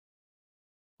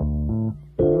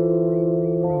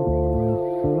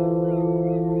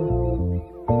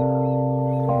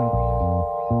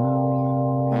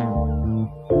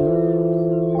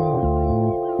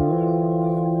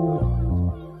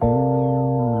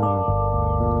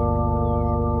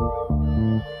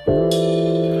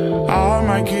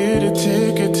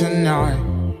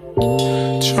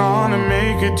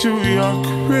make it to your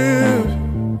crib.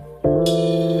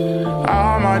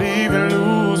 I might even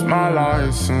lose my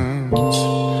license.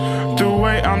 The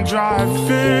way I'm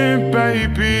driving,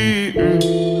 baby,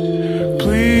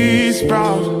 please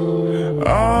sprout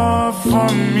up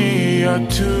for me. Your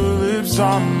tulips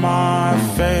are my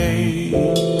fate.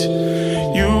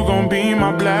 You gon' be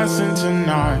my blessing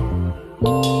tonight.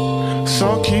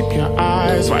 So keep your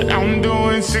eyes right. I'm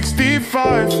doing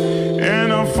 65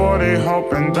 in a 40,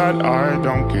 hoping that I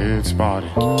don't get spotted.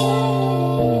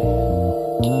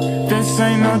 This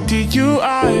ain't no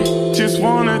DUI, just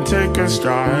wanna take a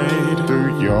stride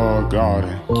through your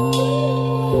garden.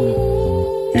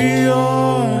 Your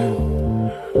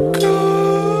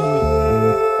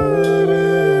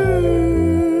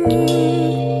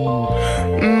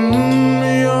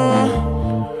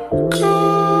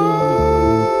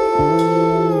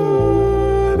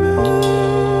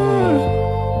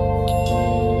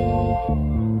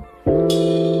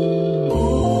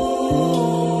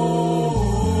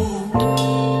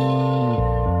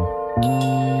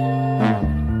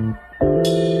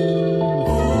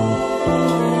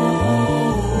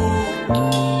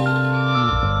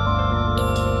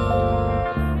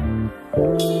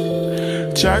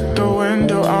check the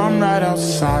window, I'm right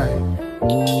outside.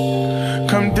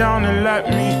 Come down and let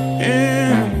me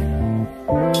in.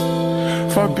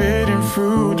 Forbidden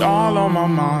fruit all on my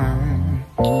mind.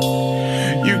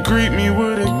 You greet me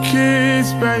with a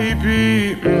kiss,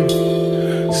 baby.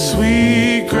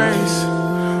 Sweet grace,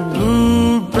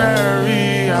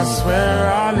 blueberry. I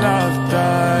swear I love the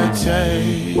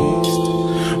taste.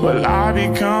 Will I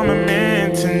become a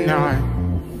man tonight?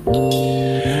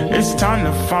 It's time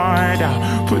to find out.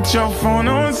 Put your phone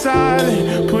on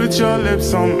silent, put your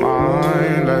lips on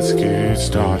mine. Let's get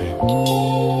started.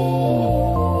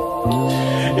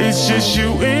 It's just you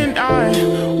and I,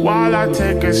 while I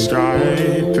take a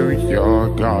stride through your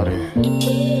garden.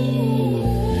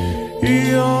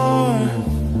 Your